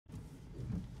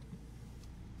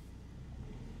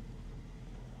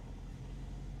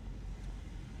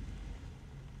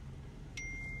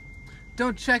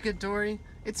Don't check it, Dory.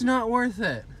 It's not worth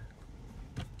it.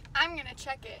 I'm gonna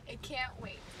check it. It can't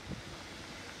wait.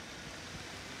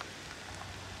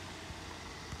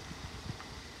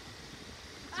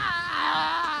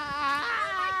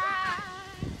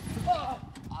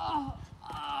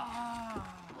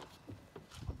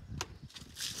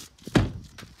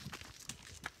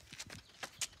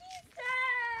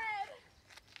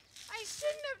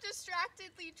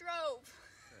 Distractedly drove.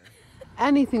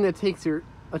 Anything that takes your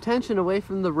attention away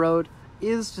from the road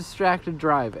is distracted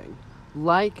driving,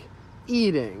 like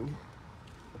eating,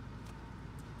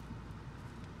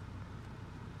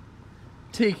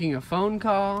 taking a phone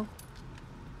call,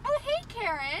 Oh, hey,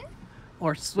 Karen.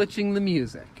 or switching the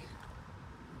music.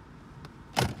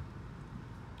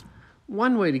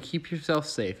 One way to keep yourself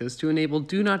safe is to enable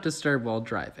Do Not Disturb while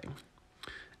driving.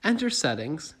 Enter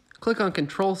Settings, click on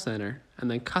Control Center, and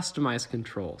then Customize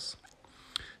Controls.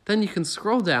 Then you can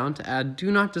scroll down to add Do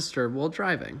Not Disturb while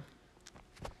driving.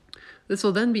 This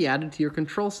will then be added to your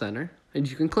Control Center, and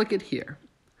you can click it here.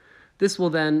 This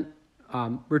will then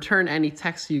return any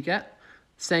text you get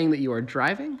saying that you are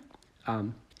driving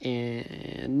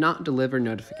and not deliver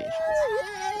notifications.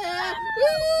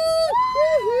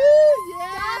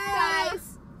 Stop,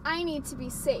 guys. I need to be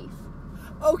safe.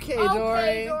 Okay, Dory.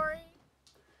 Okay, Dory.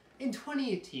 In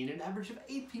 2018, an average of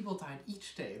 8 people died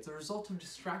each day as a result of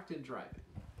distracted driving.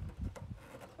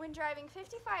 When driving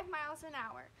 55 miles an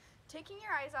hour, taking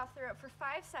your eyes off the road for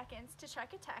 5 seconds to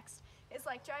check a text is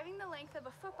like driving the length of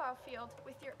a football field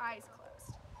with your eyes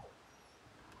closed.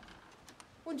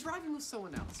 When driving with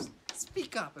someone else,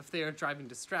 speak up if they are driving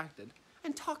distracted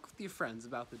and talk with your friends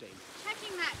about the danger.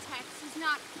 Checking that text is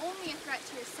not only a threat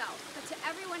to yourself, but to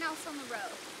everyone else on the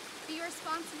road. Be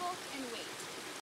responsible and wait.